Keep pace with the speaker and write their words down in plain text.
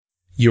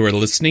You are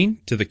listening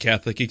to the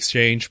Catholic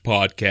Exchange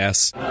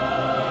Podcast.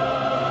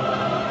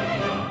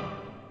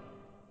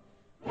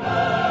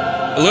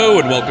 Hello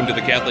and welcome to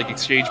the Catholic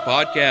Exchange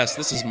Podcast.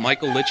 This is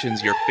Michael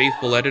Litchens, your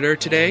faithful editor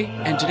today,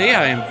 and today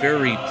I am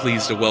very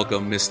pleased to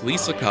welcome Miss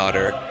Lisa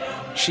Cotter.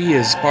 She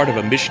is part of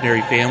a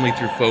missionary family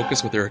through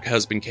Focus with her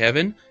husband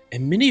Kevin,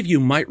 and many of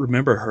you might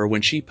remember her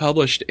when she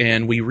published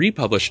and we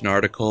republished an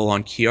article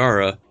on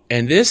Chiara.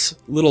 And this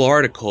little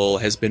article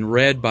has been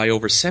read by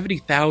over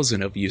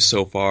 70,000 of you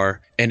so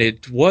far, and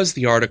it was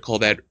the article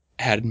that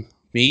had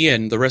me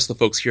and the rest of the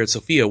folks here at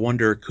Sophia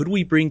wonder, could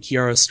we bring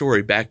Chiara's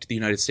story back to the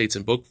United States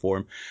in book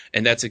form?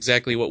 And that's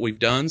exactly what we've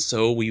done,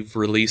 so we've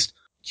released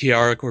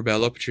Chiara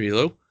Corbella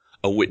Petrillo,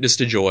 A Witness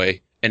to Joy,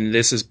 and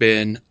this has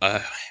been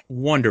a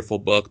wonderful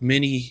book.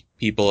 Many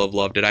people have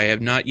loved it. I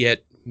have not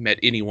yet met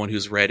anyone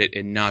who's read it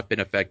and not been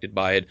affected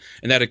by it,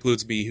 and that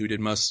includes me, who did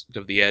most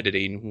of the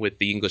editing with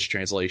the English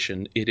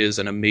translation. It is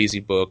an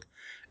amazing book,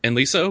 and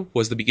Lisa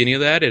was the beginning of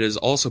that. It has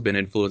also been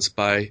influenced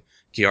by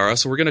Chiara,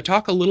 so we're going to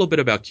talk a little bit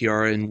about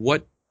Chiara and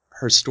what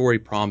her story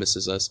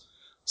promises us.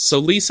 So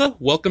Lisa,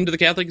 welcome to the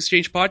Catholic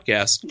Exchange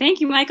Podcast.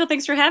 Thank you, Michael.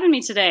 Thanks for having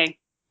me today.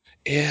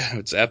 Yeah,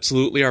 it's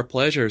absolutely our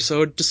pleasure.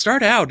 So to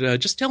start out,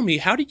 just tell me,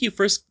 how did you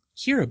first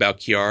hear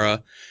about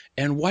Chiara,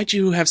 and why'd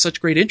you have such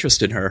great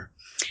interest in her?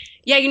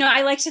 Yeah,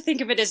 I like to think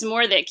of it as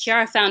more that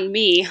Chiara found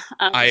me.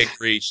 I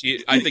agree.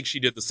 I think she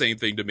did the same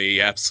thing to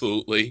me.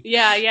 Absolutely.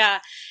 Yeah.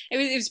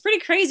 It was pretty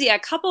crazy. A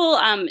couple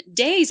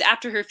days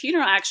after her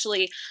funeral,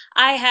 actually,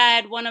 I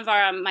had one of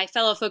my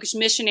fellow Focus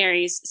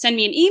missionaries send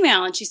me an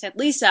email, and she said,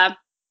 "Lisa,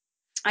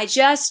 I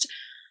just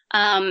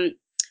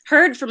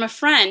heard from a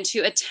friend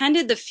who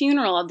attended the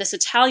funeral of this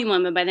Italian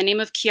woman by the name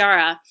of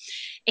Chiara.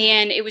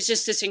 And it was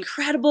just this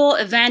incredible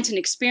event and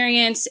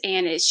experience.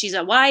 And she's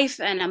a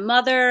wife and a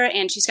mother,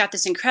 and she's got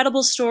this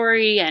incredible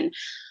story. And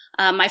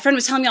my friend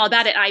was telling me all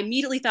about it. I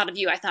immediately thought of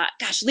you. I thought,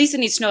 gosh, Lisa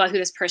needs to know who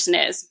this person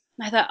is.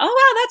 And I thought, oh,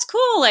 wow, that's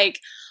cool. Like,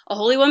 a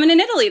holy woman in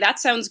Italy. That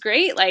sounds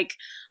great. Like,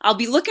 I'll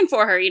be looking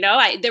for her.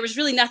 There was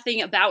really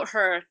nothing about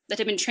her that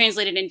had been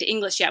translated into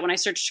English yet. When I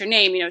searched her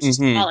name, it's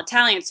just all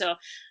Italian. So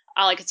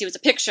all I could see was a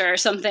picture or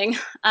something.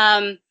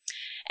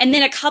 And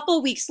then a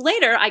couple weeks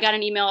later, I got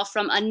an email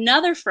from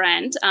another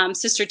friend,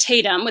 Sister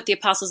Tatum, with the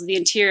Apostles of the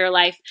Interior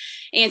Life.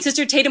 And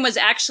Sister Tatum was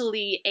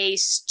actually a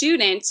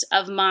student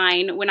of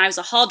mine when I was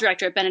a hall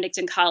director at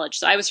Benedictine College.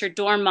 So I was her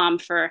dorm mom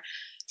for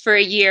a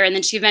year. And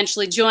then she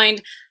eventually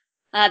joined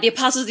the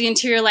Apostles of the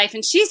Interior Life.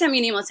 And she sent me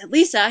an email and said,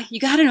 "Lisa,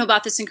 you got to know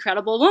about this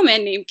incredible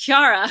woman named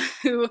Chiara,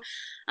 who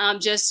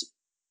just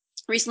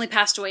recently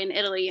passed away in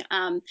Italy."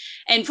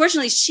 And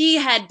fortunately, she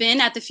had been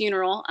at the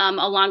funeral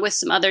along with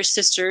some other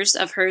sisters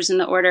of hers in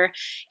the order.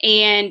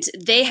 And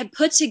they had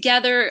put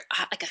together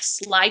like a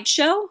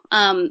slideshow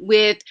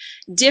with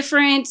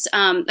different,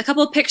 a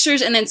couple of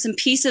pictures and then some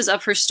pieces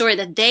of her story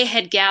that they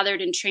had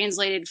gathered and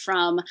translated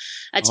from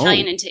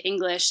Italian into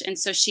English. And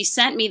so she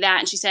sent me that,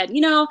 and she said,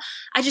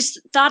 "I just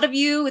thought of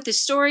you with this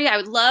story. I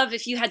would love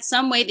if you had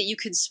some way that you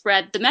could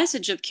spread the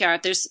message of Chiara.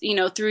 If there's,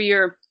 through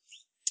your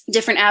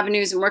different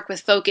avenues and work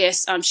with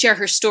Focus, share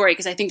her story,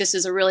 because I think this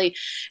is a really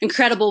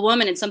incredible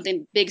woman and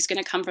something big is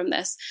going to come from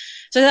this."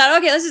 So I thought,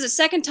 okay, this is the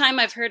second time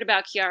I've heard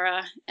about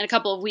Chiara in a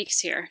couple of weeks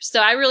here.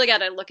 So I really got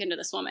to look into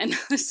this woman.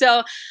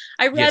 So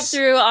I read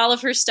through all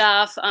of her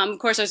stuff. Of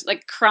course, I was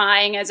like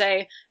crying as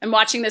I am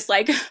watching this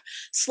like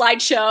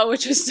slideshow,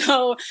 which was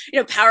so,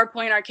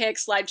 PowerPoint archaic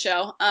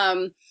slideshow.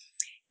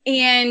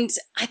 And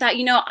I thought,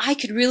 I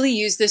could really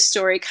use this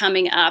story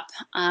coming up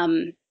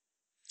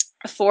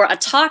for a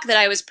talk that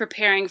I was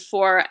preparing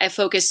for a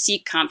Focus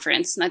Seek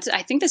conference. And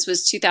I think this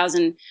was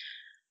 2000, I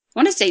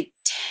want to say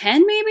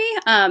 10 maybe.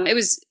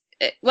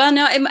 It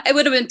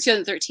would have been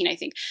 2013, I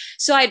think.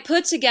 So I had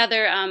put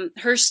together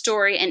her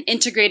story and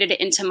integrated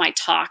it into my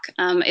talk.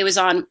 It was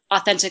on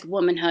authentic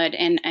womanhood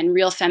and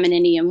real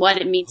femininity and what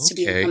it means to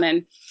be a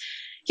woman.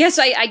 Yeah,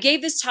 so I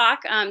gave this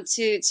talk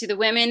to the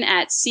women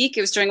at Seek.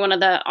 It was during one of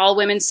the all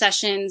women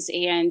sessions,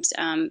 and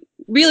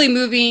really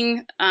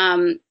moving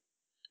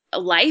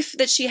life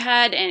that she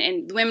had,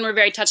 and the women were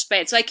very touched by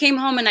it. So I came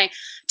home and I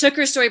took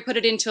her story, put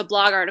it into a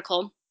blog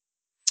article,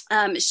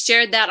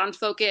 shared that on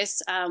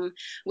Focus,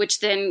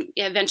 which then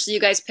eventually you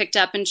guys picked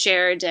up and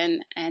shared,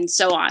 and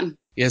so on.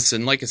 Yes,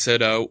 and like I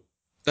said,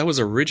 that was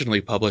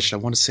originally published. I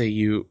want to say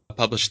you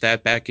published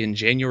that back in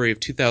January of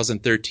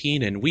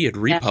 2013, and we had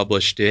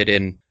republished it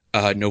in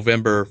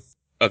November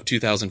of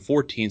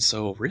 2014.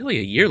 So really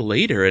a year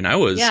later, and I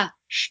was...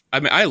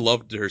 I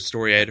loved her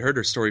story. I had heard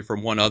her story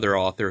from one other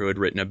author who had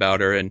written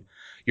about her, and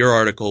your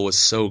article was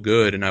so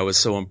good, and I was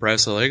so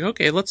impressed. I was like,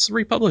 okay, let's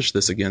republish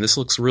this again. This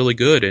looks really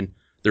good. And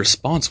the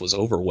response was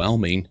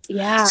overwhelming.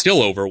 Yeah.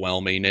 Still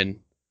overwhelming.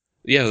 And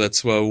yeah,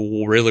 that's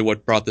really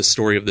what brought the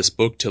story of this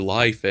book to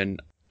life. And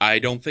I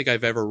don't think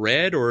I've ever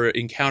read or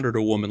encountered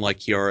a woman like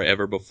Chiara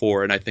ever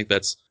before, and I think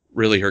that's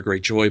really her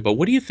great joy. But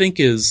what do you think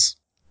is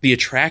the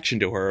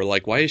attraction to her?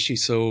 Like, why is she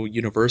so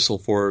universal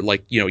for,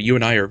 like, you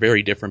and I are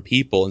very different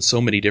people, and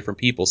so many different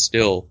people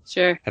still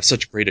have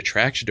such great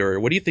attraction to her.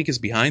 What do you think is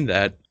behind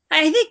that?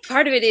 I think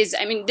part of it is,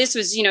 I mean, this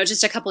was,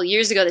 just a couple of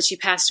years ago that she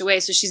passed away,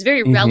 so she's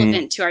very Hmm.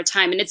 relevant to our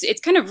time, and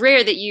it's kind of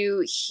rare that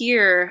you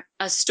hear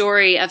a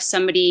story of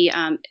somebody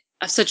of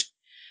such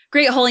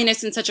great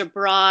holiness and such a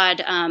broad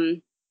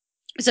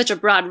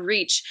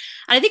reach.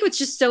 And I think what's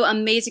just so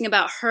amazing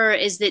about her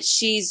is that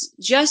she's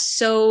just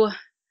so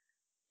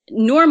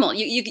normal.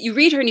 You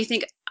read her and you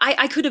think,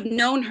 I could have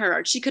known her,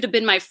 or she could have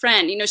been my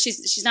friend.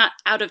 She's not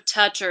out of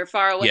touch or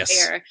far away,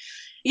 Yes. or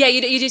yeah,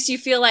 you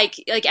feel like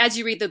as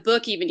you read the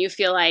book, even you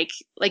feel like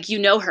you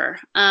know her.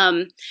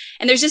 And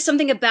there's just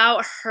something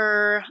about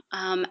her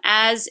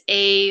as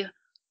a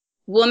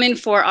woman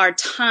for our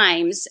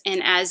times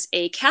and as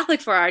a Catholic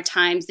for our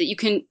times that you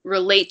can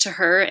relate to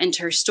her and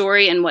to her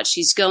story and what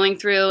she's going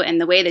through, and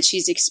the way that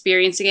she's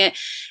experiencing it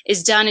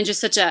is done in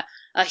just such a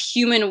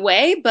human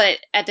way, but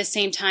at the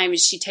same time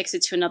she takes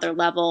it to another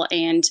level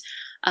and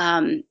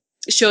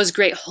shows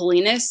great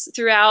holiness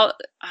throughout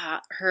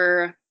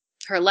her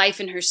life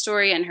and her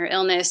story and her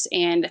illness.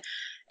 And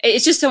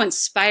it's just so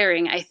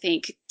inspiring, I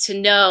think, to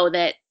know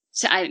that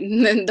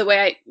the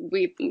way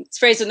it's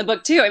phrased in the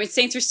book too. I mean,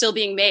 saints are still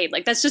being made.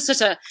 Like, that's just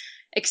such a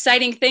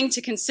exciting thing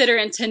to consider,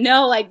 and to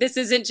know like this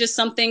isn't just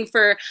something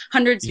for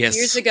hundreds of years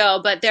Yes. ago,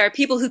 but there are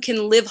people who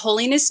can live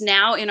holiness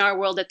now in our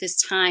world at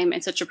this time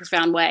in such a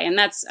profound way. And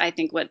that's, I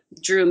think, what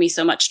drew me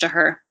so much to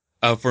her.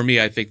 For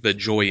me, I think the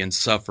joy in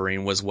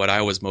suffering was what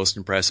I was most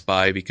impressed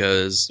by,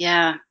 because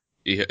Yeah.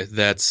 yeah,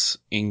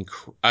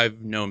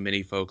 I've known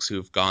many folks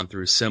who've gone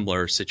through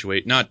similar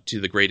situation, not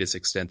to the greatest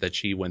extent that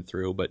she went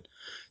through, but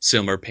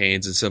similar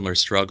pains and similar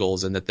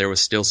struggles, and that there was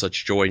still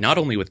such joy, not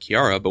only with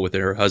Kiara, but with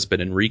her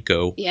husband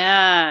Enrico.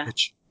 Yeah.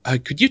 Which,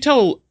 could you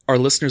tell our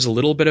listeners a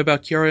little bit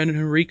about Kiara and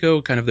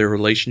Enrico, kind of their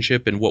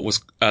relationship and what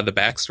was the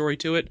backstory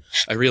to it?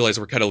 I realize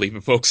we're kind of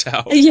leaving folks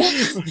out. Yeah.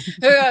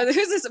 Who's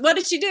this? What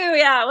did she do?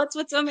 Yeah.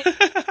 What's amazing?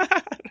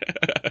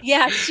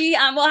 Yeah. She,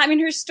 well, I mean,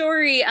 her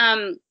story,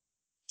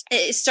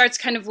 it starts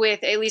kind of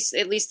with at least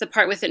the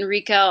part with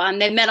Enrico.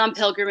 They met on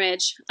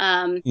pilgrimage,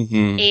 Hmm.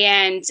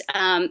 and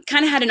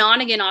kind of had an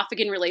on again, off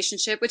again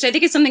relationship, which I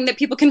think is something that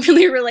people can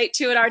really relate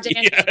to in our day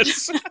and age.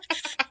 Yes.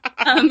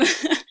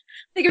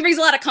 I think it brings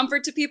a lot of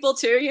comfort to people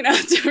too.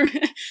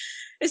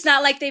 It's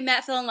not like they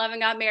met, fell in love,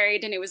 and got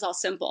married, and it was all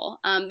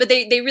simple. But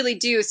they really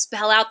do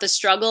spell out the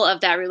struggle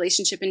of that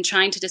relationship and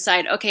trying to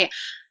decide, okay,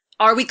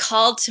 are we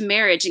called to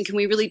marriage, and can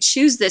we really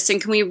choose this, and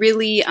can we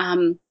really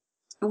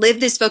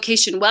live this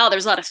vocation well?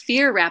 There's a lot of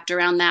fear wrapped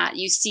around that.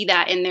 You see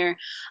that in their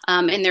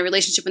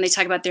relationship when they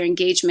talk about their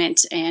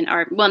engagement in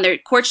their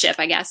courtship,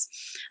 I guess,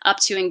 up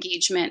to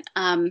engagement.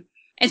 And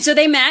so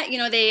they met.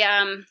 They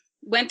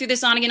went through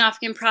this on again, off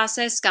again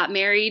process, got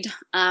married,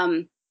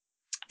 and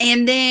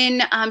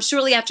then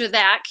shortly after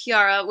that,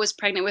 Kiara was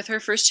pregnant with her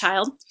first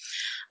child,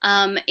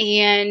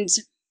 and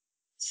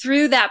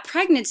through that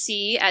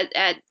pregnancy,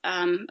 at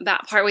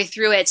about partway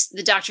through it,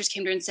 the doctors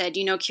came to her and said,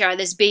 Kiara,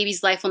 this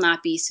baby's life will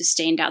not be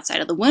sustained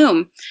outside of the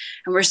womb.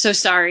 And we're so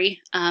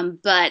sorry.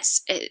 But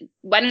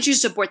why don't you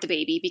just abort the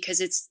baby? Because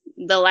it's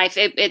the life,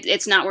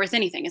 it's not worth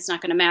anything. It's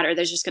not going to matter.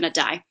 They're just going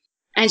to die.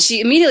 And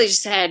she immediately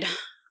just said,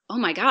 oh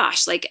my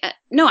gosh, like,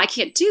 no, I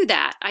can't do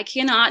that. I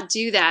cannot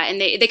do that.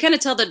 And they kind of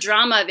tell the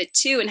drama of it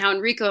too, and how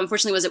Enrico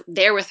unfortunately wasn't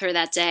there with her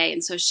that day.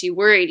 And so she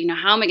worried,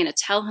 how am I going to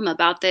tell him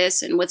about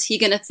this, and what's he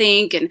going to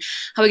think, and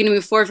how are we going to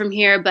move forward from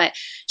here? But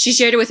she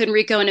shared it with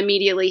Enrico, and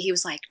immediately he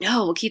was like,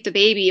 no, we'll keep the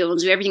baby. We'll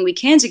do everything we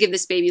can to give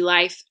this baby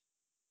life.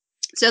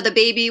 So the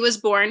baby was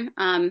born,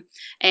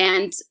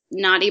 and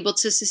not able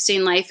to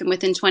sustain life. And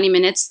within 20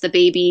 minutes, the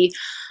baby,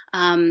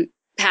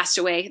 passed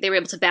away. They were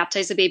able to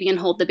baptize the baby and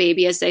hold the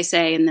baby, as they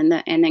say, and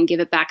then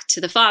give it back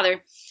to the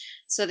father.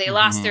 So they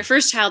lost their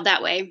first child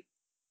that way.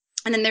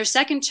 And then their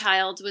second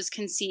child was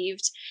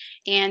conceived.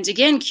 And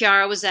again,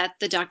 Kiara was at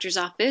the doctor's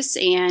office,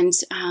 and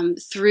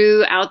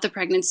throughout the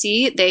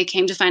pregnancy, they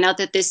came to find out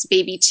that this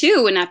baby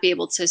too would not be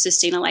able to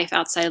sustain a life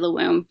outside of the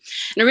womb.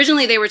 And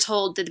originally they were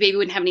told that the baby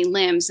wouldn't have any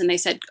limbs, and they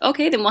said,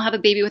 okay, then we'll have a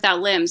baby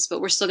without limbs,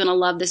 but we're still going to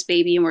love this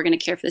baby, and we're going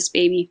to care for this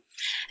baby.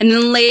 And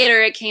then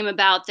later it came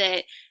about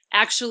that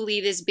actually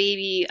this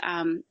baby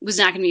was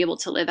not going to be able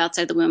to live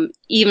outside the womb,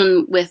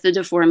 even with the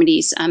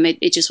deformities.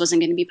 It just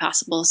wasn't going to be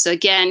possible. So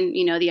again,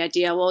 the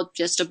idea, well,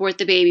 just abort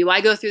the baby.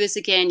 Why go through this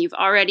again? You've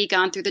already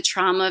gone through the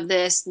trauma of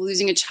this,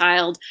 losing a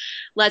child.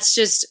 Let's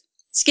just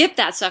skip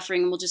that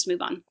suffering and we'll just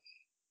move on. And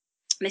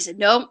they said,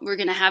 no, we're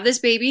going to have this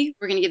baby.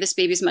 We're going to give this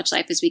baby as much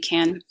life as we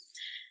can.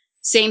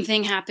 Same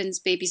thing happens.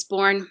 Baby's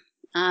born.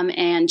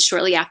 And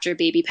shortly after,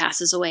 baby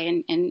passes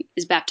away and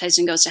is baptized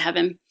and goes to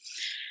heaven.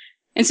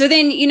 And so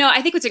then,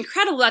 I think what's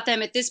incredible about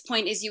them at this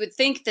point is you would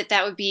think that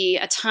that would be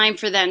a time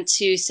for them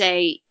to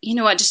say, you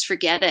know what, just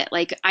forget it.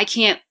 Like, I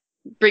can't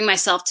bring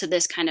myself to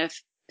this kind of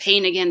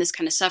pain again, this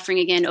kind of suffering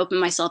again, open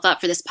myself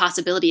up for this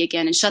possibility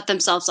again, and shut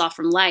themselves off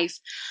from life.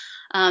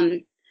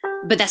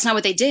 But that's not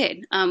what they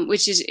did,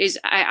 which is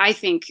I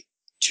think,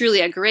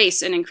 truly a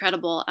grace and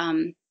incredible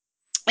in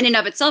and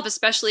of itself.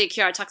 Especially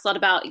Kiara talks a lot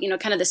about,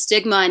 kind of the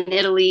stigma in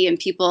Italy and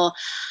people,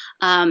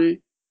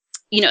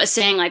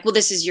 saying like, well,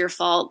 this is your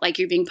fault, like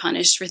you're being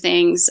punished for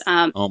things.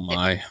 Oh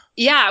my.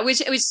 Yeah, which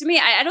to me,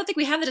 I don't think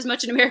we have that as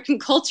much in American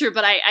culture,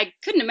 but I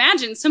couldn't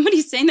imagine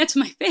somebody saying that to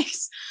my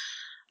face.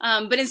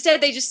 But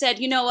instead, they just said,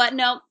 you know what?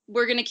 No,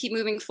 we're going to keep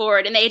moving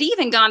forward. And they had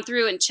even gone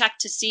through and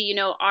checked to see,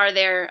 are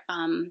there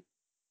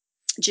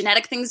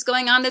genetic things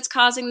going on that's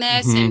causing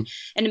this? Mm-hmm.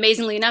 And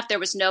amazingly enough, there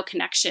was no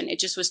connection. It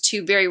just was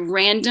two very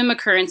random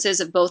occurrences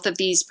of both of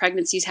these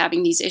pregnancies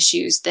having these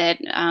issues that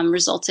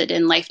resulted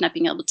in life not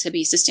being able to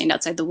be sustained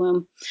outside the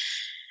womb.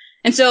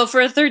 And so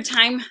for a third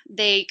time,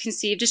 they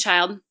conceived a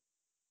child.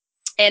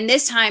 And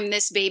this time,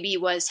 this baby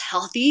was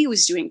healthy,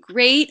 was doing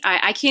great.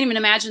 I can't even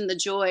imagine the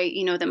joy,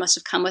 that must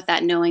have come with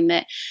that, knowing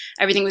that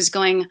everything was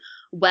going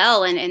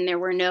well and there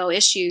were no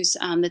issues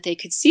that they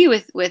could see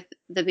with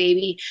the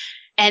baby.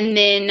 And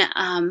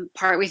then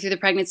partway through the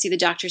pregnancy, the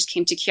doctors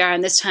came to Kiara,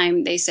 and this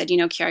time they said,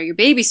 Kiara, your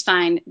baby's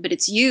fine, but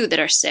it's you that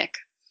are sick.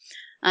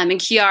 And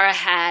Kiara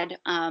had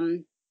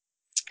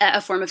a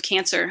form of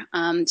cancer.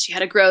 She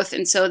had a growth.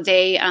 And so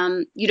they,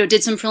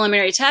 did some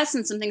preliminary tests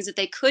and some things that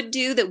they could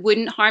do that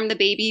wouldn't harm the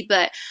baby.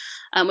 But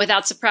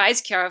without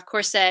surprise, Kiara, of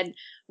course, said,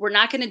 we're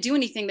not going to do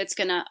anything that's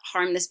going to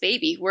harm this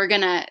baby. We're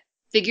going to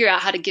figure out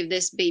how to give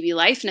this baby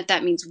life. And if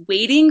that means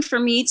waiting for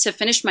me to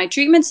finish my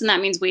treatments, then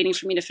that means waiting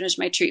for me to finish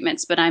my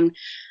treatments. But I'm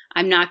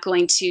not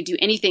going to do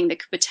anything that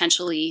could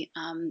potentially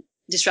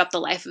disrupt the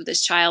life of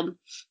this child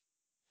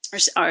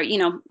or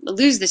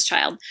lose this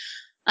child.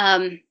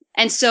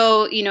 And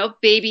so,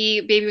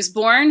 baby was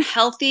born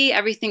healthy.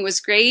 Everything was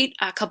great.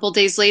 A couple of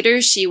days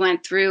later, she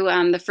went through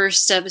the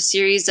first of a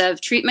series of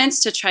treatments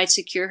to try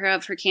to cure her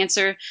of her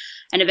cancer.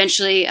 And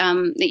eventually,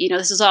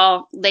 this is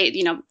all late,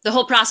 the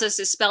whole process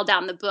is spelled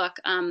out in the book.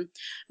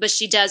 But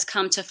she does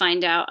come to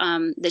find out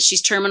that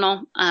she's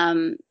terminal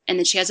and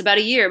that she has about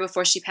a year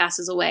before she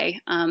passes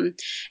away. And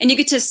you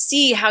get to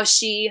see how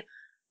she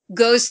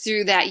goes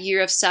through that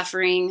year of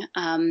suffering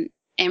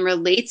and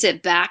relates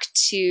it back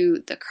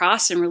to the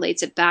cross and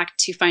relates it back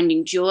to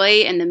finding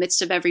joy in the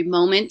midst of every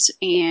moment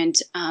and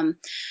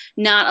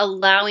not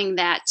allowing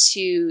that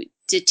to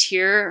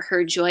deter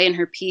her joy and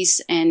her peace.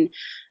 And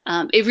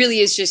it really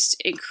is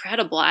just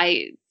incredible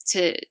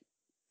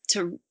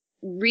to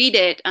read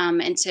it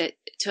and to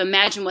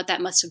imagine what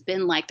that must have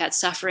been like, that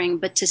suffering,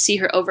 but to see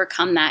her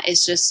overcome that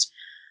is just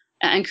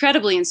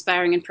incredibly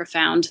inspiring and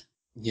profound.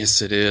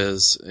 Yes, it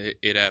is.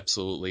 It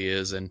absolutely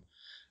is. And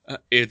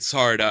it's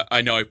hard.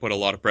 I know I put a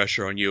lot of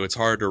pressure on you. It's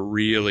hard to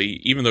really,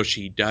 even though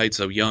she died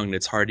so young,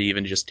 it's hard to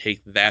even just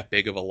take that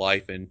big of a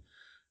life and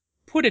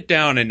put it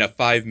down in a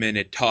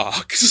 5-minute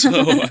talk. So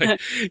I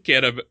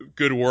can't have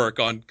good work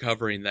on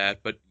covering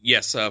that. But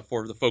yes,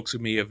 for the folks who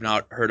may have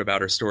not heard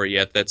about her story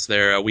yet, that's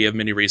there. We have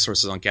many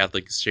resources on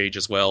Catholic Exchange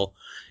as well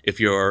if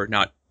you're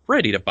not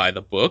ready to buy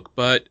the book.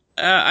 But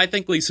I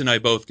think Lisa and I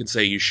both can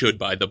say you should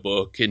buy the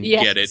book and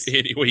get it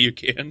any way you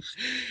can.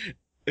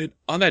 And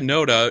on that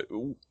note,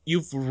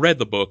 you've read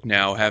the book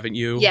now, haven't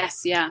you?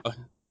 Yes, yeah.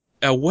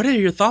 What are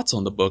your thoughts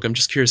on the book? I'm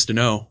just curious to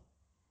know.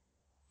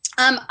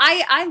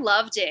 I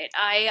loved it.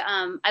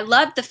 I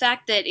loved the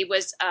fact that it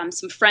was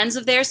some friends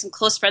of theirs, some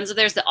close friends of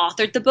theirs that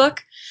authored the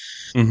book.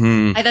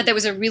 Mm-hmm. I thought that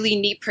was a really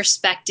neat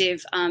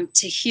perspective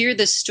to hear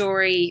the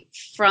story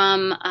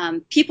from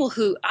people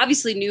who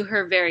obviously knew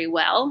her very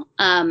well,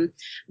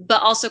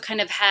 but also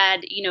kind of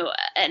had,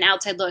 an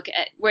outside look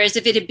at, whereas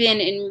if it had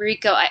been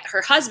Enrico,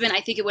 her husband,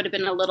 I think it would have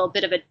been a little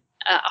bit of a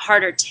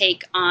harder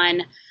take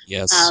on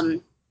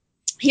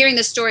hearing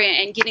the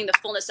story and getting the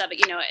fullness of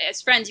it.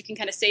 As friends, you can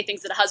kind of say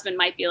things that a husband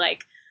might be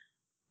like,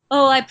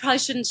 oh, I probably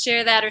shouldn't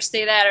share that or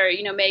say that, or,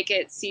 make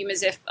it seem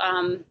as if,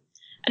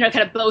 I don't know,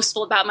 kind of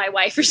boastful about my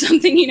wife or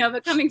something,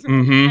 but coming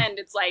from the end,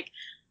 it's like,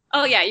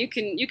 oh yeah, you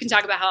can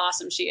talk about how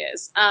awesome she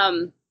is.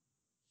 And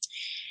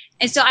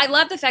so I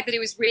love the fact that it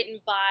was written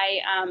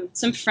by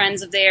some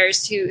friends of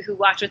theirs who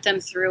walked with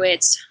them through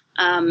it.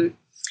 And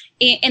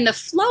the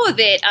flow of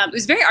it, it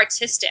was very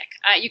artistic.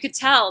 You could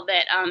tell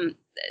that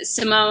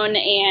Simone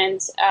and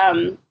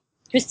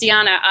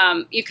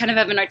Christiana, you kind of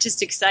have an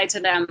artistic side to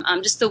them.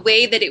 Just the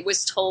way that it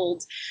was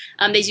told.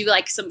 They do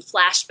like some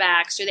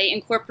flashbacks, or they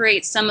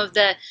incorporate some of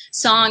the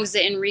songs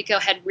that Enrico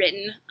had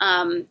written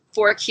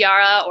for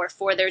Chiara or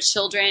for their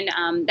children.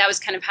 That was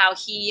kind of how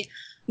he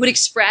would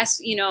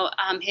express,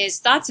 his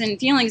thoughts and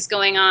feelings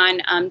going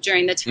on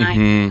during the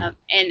time.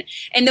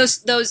 And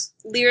those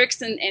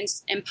lyrics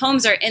and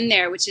poems are in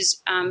there, which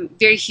is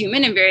very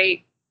human and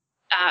very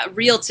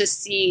real to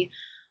see.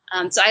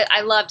 So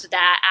I loved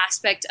that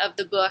aspect of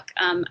the book,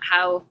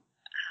 how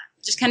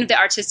just kind of the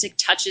artistic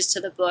touches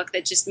to the book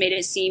that just made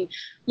it seem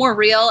more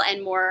real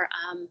and more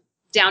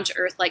down to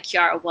earth like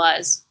Chiara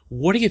was.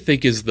 What do you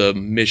think is the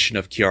mission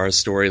of Chiara's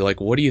story?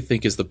 Like, what do you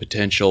think is the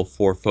potential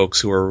for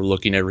folks who are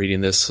looking at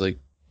reading this? Like,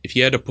 if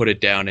you had to put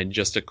it down in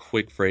just a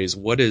quick phrase,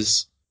 what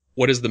is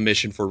the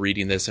mission for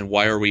reading this, and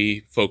why are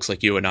we, folks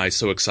like you and I,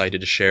 so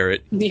excited to share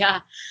it?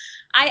 Yeah.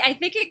 I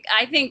think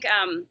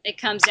it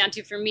comes down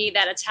to, for me,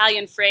 that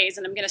Italian phrase,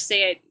 and I'm going to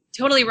say it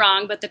totally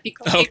wrong, but the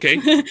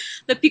piccoli,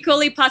 the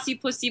piccoli passi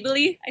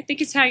possibili, I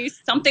think is how you,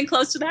 something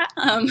close to that.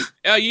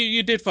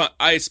 You did fine.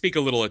 I speak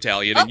a little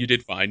Italian, and you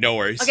did fine. No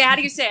worries. Okay, how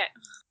do you say it?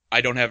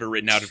 I don't have it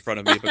written out in front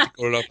of me, but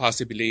piccolo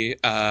possibili.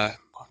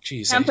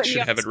 Geez, I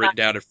should have it written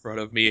down in front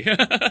of me.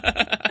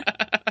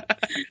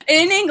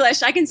 In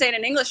English, I can say it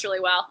in English really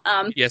well.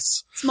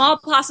 Yes. Small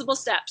possible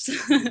steps.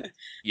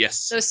 Yes.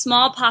 So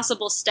small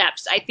possible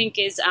steps, I think,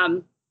 is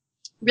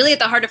really at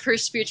the heart of her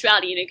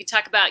spirituality. You could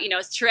talk about,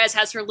 Therese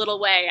has her little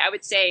way. I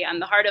would say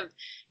the heart of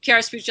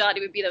Chiara's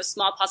spirituality would be those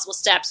small possible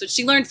steps, which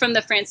she learned from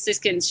the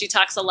Franciscans. She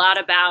talks a lot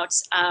about,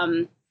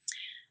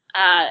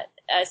 I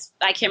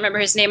can't remember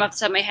his name off the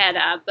top of my head,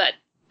 but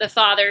the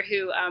father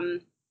who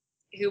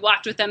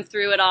walked with them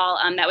through it all.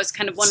 That was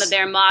kind of one of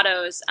their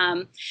mottos.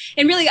 And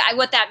really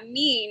what that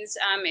means,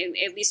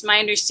 at least my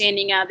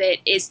understanding of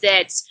it, is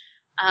that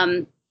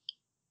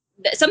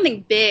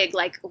something big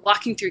like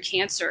walking through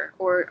cancer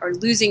or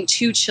losing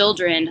two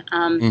children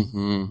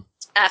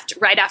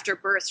right after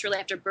birth, shortly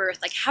after birth.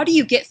 Like, how do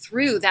you get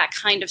through that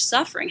kind of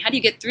suffering? How do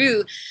you get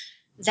through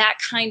that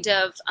kind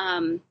of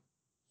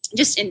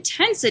just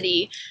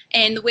intensity?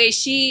 And the way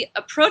she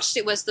approached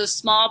it was those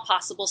small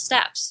possible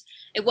steps.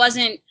 It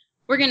wasn't,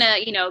 we're going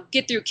to,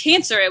 get through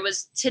cancer. It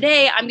was,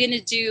 today I'm going to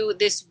do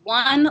this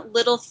one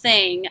little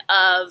thing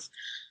of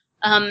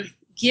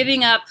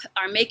giving up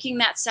or making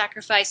that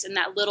sacrifice in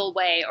that little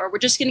way, or we're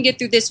just going to get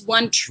through this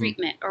one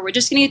treatment, or we're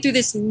just going to get through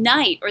this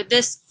night or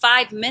this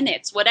 5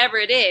 minutes, whatever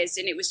it is.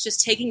 And it was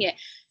just taking it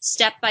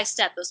step by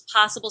step, those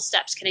possible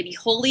steps. Can I be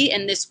holy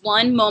in this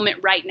one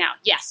moment right now?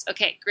 Yes.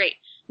 Okay, great.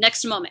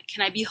 Next moment.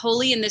 Can I be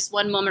holy in this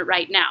one moment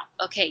right now?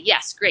 Okay,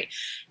 yes, great.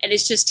 And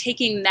it's just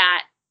taking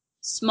that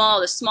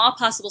the small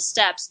possible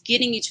steps,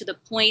 getting you to the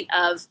point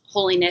of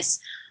holiness,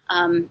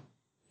 and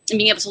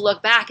being able to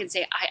look back and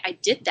say, I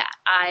did that.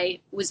 I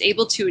was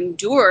able to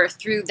endure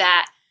through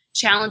that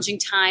challenging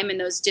time and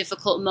those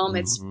difficult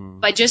moments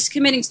by just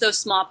committing to those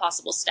small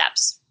possible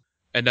steps.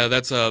 And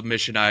that's a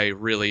mission I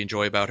really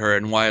enjoy about her,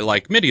 and why I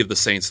like many of the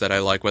saints that I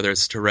like, whether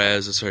it's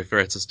Therese or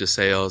Francis de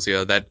Sales,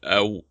 that,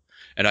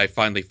 and I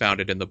finally found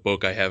it in the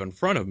book I have in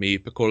front of me,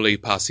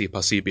 Piccoli Passi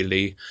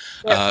Possibili,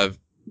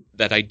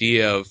 that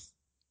idea of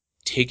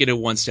taking it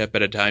one step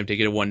at a time,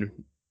 taking it one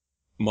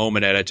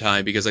moment at a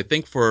time, because I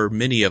think for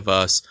many of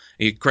us,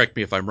 and you correct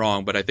me if I'm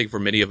wrong, but I think for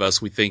many of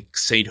us, we think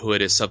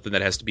sainthood is something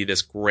that has to be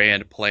this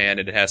grand plan,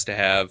 and it has to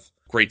have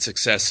great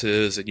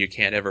successes, and you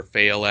can't ever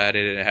fail at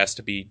it, and it has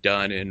to be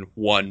done in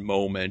one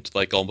moment,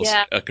 like almost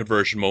a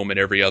conversion moment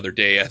every other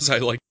day, as I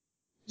like.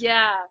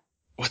 Yeah.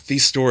 With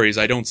these stories,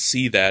 I don't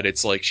see that.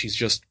 It's like she's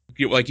just,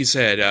 like you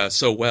said,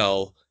 so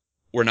well,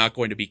 we're not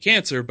going to be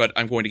cancer, but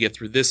I'm going to get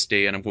through this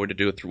day, and I'm going to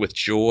do it with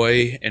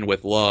joy and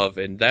with love.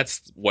 And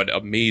that's what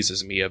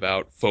amazes me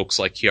about folks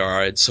like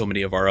Chiara and so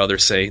many of our other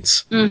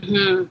saints.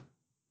 Mm-hmm.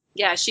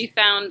 Yeah, she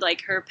found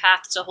like her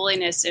path to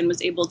holiness and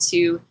was able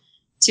to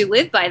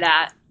live by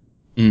that.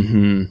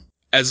 Mm-hmm.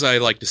 As I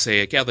like to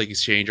say, at Catholic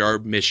Exchange, our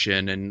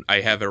mission, and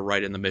I have it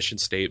right in the mission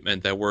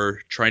statement, that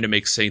we're trying to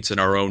make saints in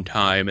our own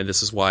time. And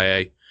this is why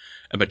I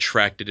am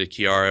attracted to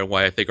Chiara, and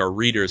why I think our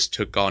readers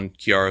took on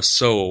Chiara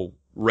so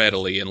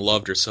readily and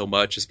loved her so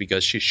much, is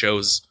because she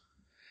shows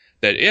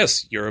that,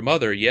 yes, you're a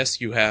mother, yes,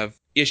 you have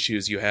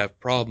issues, you have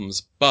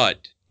problems,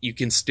 but you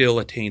can still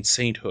attain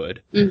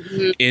sainthood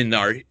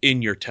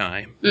in your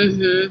time.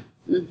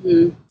 Mm-hmm.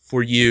 Mm-hmm.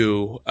 For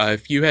you,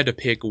 if you had to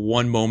pick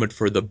one moment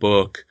for the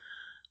book,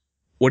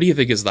 what do you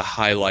think is the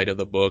highlight of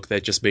the book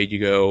that just made you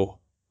go,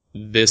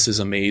 this is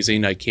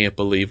amazing, I can't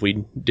believe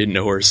we didn't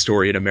know her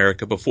story in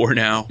America before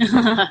now?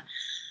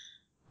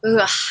 Ooh,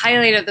 a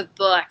highlight of the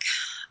book.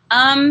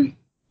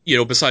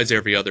 Besides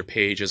every other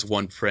page, as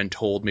one friend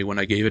told me when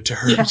I gave it to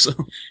her. Yeah. So.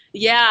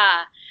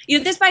 Yeah.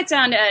 This might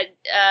sound,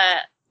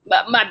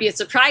 might be a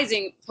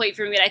surprising point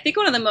for me, but I think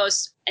one of the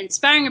most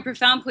inspiring and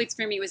profound points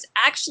for me was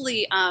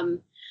actually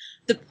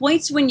the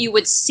points when you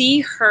would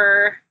see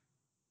her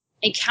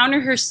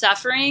encounter her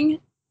suffering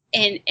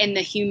and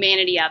the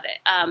humanity of it.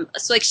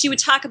 So like she would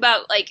talk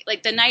about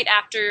like the night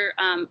after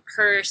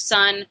her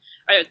son,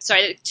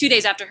 2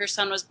 days after her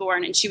son was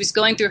born, and she was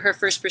going through her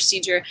first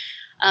procedure.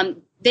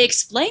 They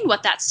explained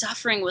what that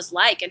suffering was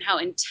like and how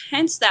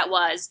intense that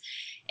was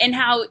and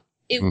how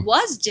it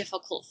was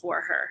difficult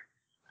for her.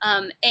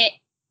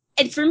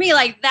 And for me,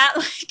 like that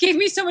gave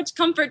me so much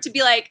comfort to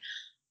be like,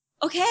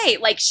 okay,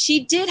 like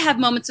she did have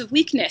moments of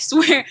weakness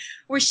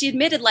where she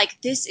admitted like,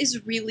 this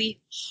is really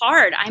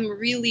hard. I'm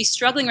really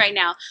struggling right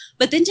now.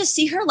 But then just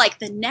see her like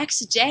the next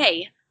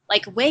day,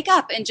 like wake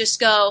up and just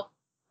go,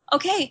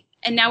 okay,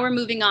 and now we're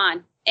moving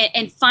on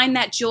and find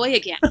that joy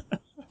again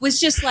was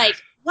just like,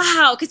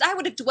 wow, because I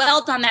would have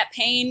dwelled on that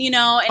pain, and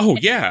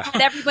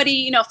had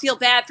everybody, feel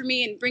bad for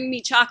me and bring me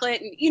chocolate.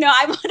 And,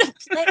 I would have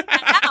played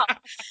that out.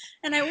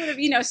 And I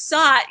would have,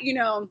 sought,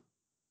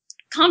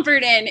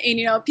 comfort and,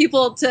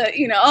 people to,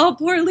 oh,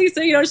 poor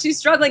Lisa, she's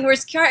struggling.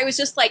 Whereas Chiara, it was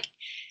just like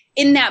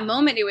in that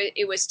moment,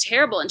 it was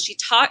terrible. And she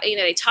talked,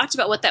 they talked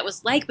about what that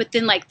was like. But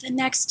then like the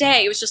next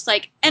day, it was just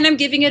like, and I'm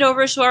giving it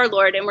over to our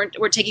Lord and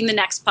we're taking the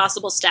next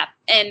possible step.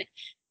 And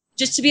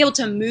just to be able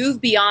to move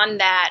beyond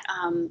that,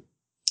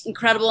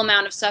 incredible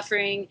amount of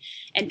suffering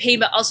and pain,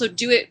 but also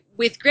do it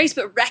with grace,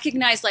 but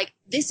recognize like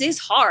this is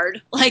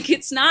hard. Like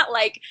it's not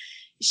like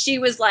she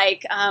was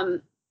like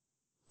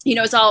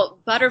it's all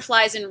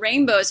butterflies and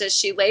rainbows as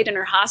she laid in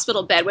her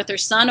hospital bed with her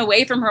son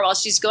away from her while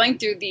she's going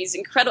through these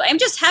incredible, I'm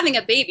just having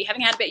a baby,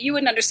 having had a baby. You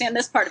wouldn't understand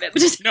this part of it,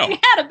 but just having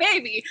had a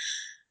baby.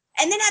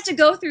 And then had to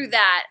go through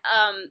that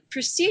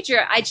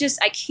procedure. I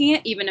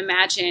can't even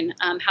imagine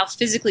how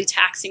physically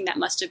taxing that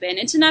must have been.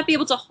 And to not be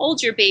able to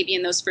hold your baby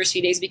in those first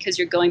few days because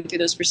you're going through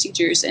those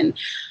procedures. And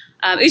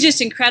it was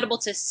just incredible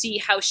to see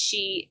how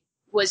she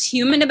was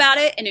human about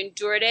it and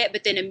endured it,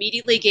 but then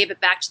immediately gave it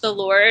back to the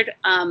Lord,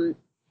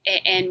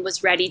 and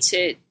was ready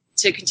to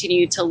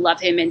continue to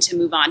love him and to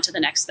move on to the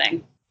next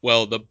thing.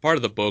 Well, the part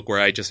of the book where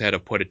I just had to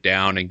put it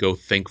down and go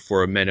think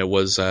for a minute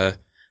was, and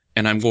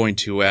I'm going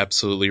to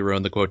absolutely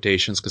ruin the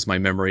quotations because my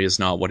memory is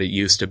not what it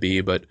used to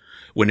be, but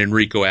when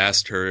Enrico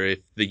asked her if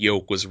the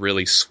yoke was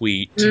really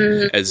sweet,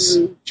 as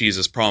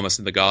Jesus promised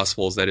in the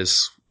Gospels that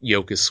his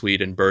yoke is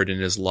sweet and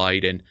burden is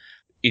light, and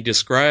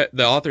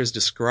the authors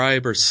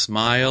describe her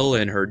smile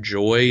and her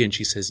joy, and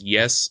she says,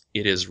 yes,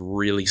 it is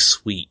really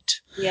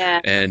sweet.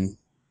 Yeah. And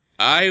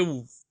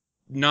I've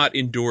not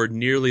endured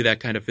nearly that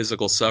kind of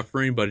physical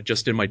suffering, but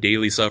just in my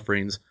daily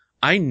sufferings,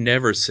 I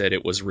never said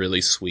it was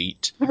really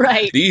sweet.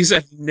 Right. These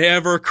have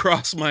never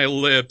crossed my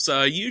lips.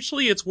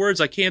 Usually it's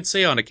words I can't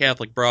say on a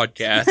Catholic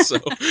broadcast. So.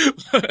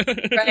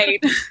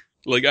 Right.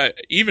 Like,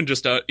 even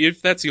just,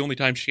 if that's the only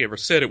time she ever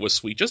said it was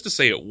sweet, just to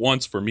say it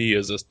once for me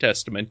is a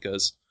testament,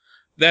 because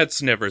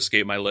that's never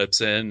escaped my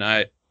lips, and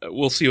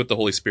we'll see what the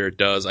Holy Spirit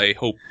does. I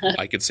hope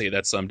I could say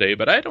that someday,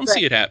 but I don't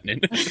see it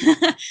happening.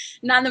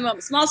 Not in the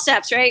moment. Small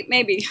steps, right?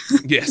 Maybe.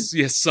 Yes,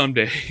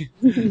 someday.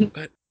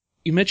 But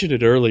you mentioned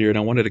it earlier, and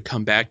I wanted to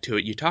come back to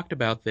it. You talked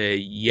about the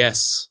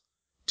yes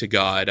to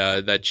God,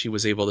 that she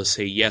was able to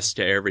say yes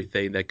to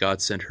everything that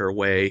God sent her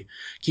way.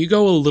 Can you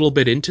go a little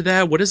bit into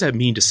that? What does that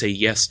mean to say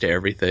yes to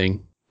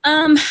everything?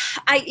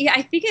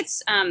 I think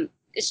it's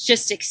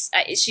just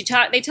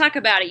they talk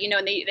about it,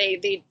 and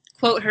they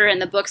quote her in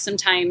the book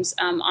sometimes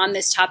on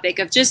this topic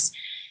of just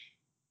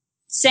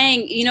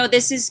saying,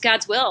 this is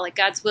God's will, like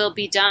God's will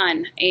be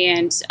done.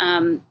 And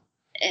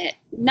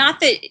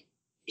not that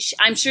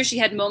I'm sure she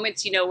had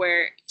moments,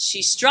 where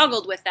she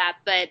struggled with that,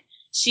 but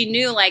she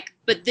knew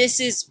but this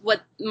is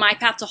what my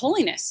path to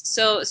holiness.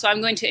 So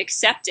I'm going to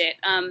accept it.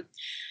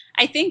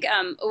 I think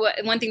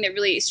one thing that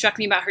really struck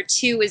me about her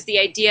too is the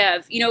idea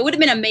of, it would have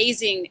been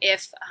amazing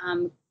if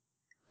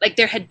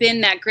there had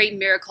been that great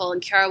miracle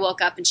and Chiara woke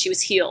up and she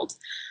was healed.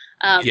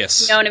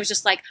 Yes. And it was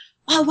just like,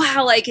 oh,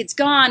 wow, it's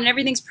gone and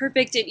everything's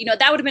perfect. And,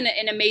 that would have been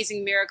an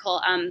amazing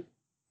miracle.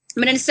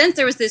 But in a sense,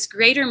 there was this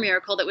greater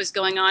miracle that was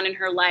going on in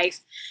her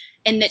life,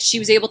 and that she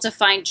was able to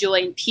find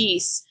joy and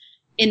peace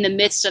in the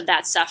midst of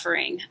that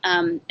suffering.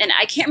 And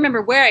I can't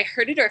remember where I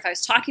heard it or if I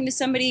was talking to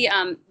somebody,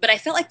 but I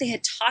felt like they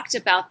had talked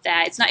about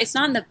that. It's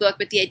not in the book,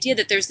 but the idea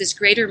that there's this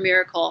greater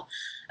miracle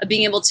of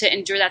being able to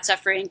endure that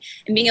suffering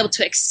and being able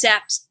to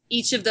accept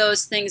each of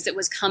those things that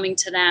was coming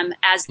to them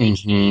as they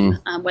came,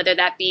 whether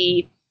that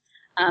be,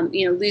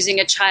 losing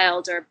a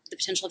child or the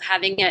potential of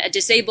having a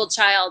disabled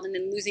child and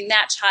then losing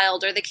that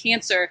child or the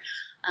cancer.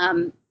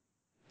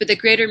 But the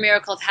greater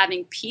miracle of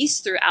having peace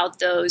throughout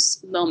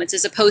those moments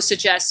as opposed to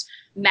just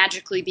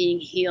magically being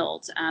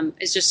healed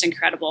is just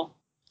incredible.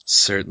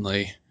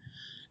 Certainly.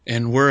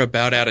 And we're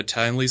about out of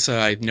time, Lisa.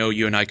 I know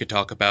you and I could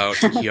talk about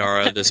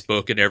Chiara, this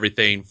book, and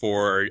everything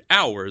for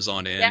hours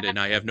on end, and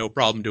I have no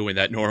problem doing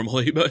that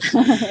normally. But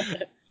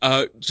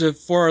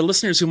for our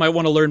listeners who might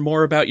want to learn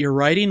more about your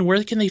writing,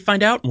 where can they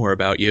find out more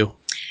about you?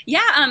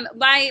 Yeah,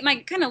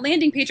 my kind of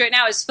landing page right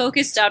now is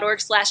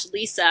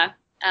focus.org/Lisa.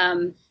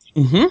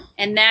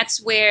 And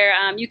that's where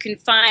you can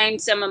find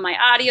some of my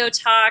audio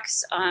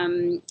talks.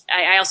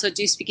 I also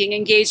do speaking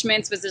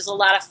engagements, which is a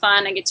lot of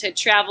fun. I get to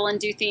travel and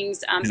do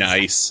things.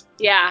 Nice.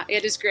 Yeah,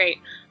 it is great.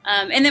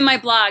 And then my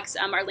blogs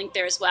are linked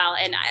there as well.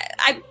 And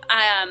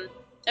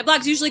my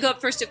blogs usually go up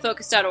first at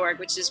focus.org,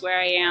 which is where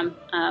I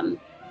am.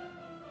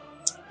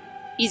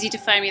 Easy to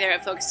find me there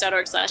at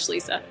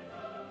focus.org/Lisa.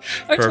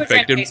 Or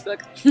Perfect. Twitter and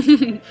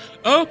Facebook.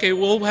 Okay,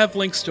 we'll have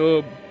links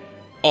to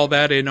all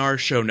that in our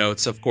show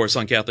notes, of course,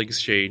 on Catholic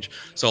Exchange.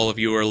 So all of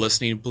you who are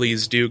listening,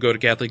 please do go to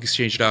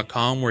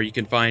CatholicExchange.com where you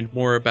can find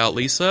more about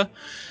Lisa.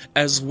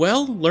 As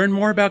well, learn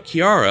more about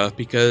Chiara,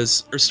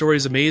 because her story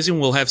is amazing.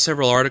 We'll have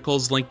several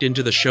articles linked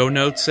into the show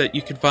notes that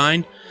you can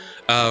find.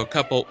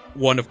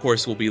 One, of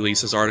course, will be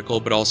Lisa's article,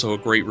 but also a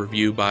great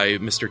review by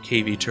Mr.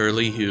 K.V.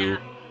 Turley, who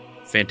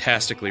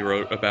fantastically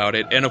wrote about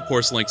it. And, of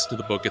course, links to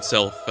the book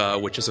itself,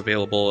 which is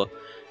available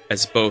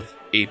as both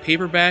a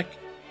paperback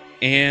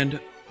and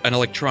an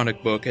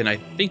electronic book, and I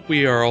think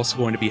we are also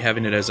going to be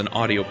having it as an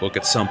audiobook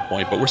at some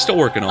point, but we're still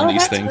working on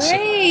these things.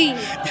 Great.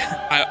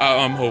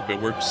 I'm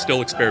hoping. We're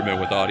still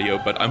experimenting with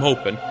audio, but I'm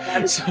hoping.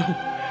 So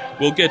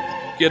we'll get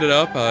it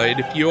up. And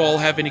if you all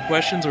have any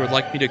questions or would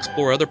like me to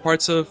explore other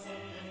parts of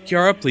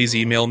Chiara, please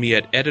email me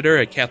at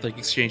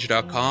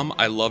editor@catholicexchange.com.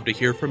 I love to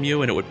hear from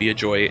you, and it would be a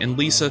joy. And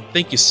Lisa,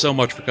 thank you so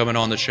much for coming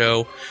on the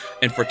show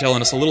and for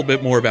telling us a little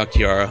bit more about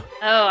Chiara.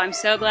 Oh, I'm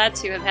so glad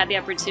to have had the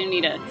opportunity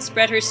to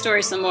spread her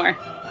story some more.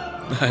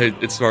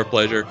 It's our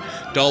pleasure.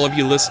 To all of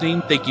you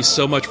listening, thank you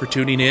so much for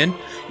tuning in.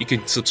 You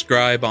can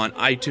subscribe on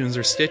iTunes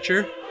or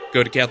Stitcher.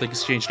 Go to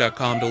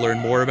CatholicExchange.com to learn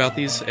more about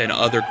these and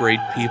other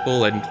great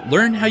people and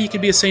learn how you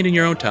can be a saint in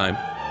your own time.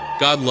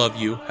 God love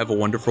you. Have a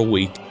wonderful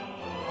week.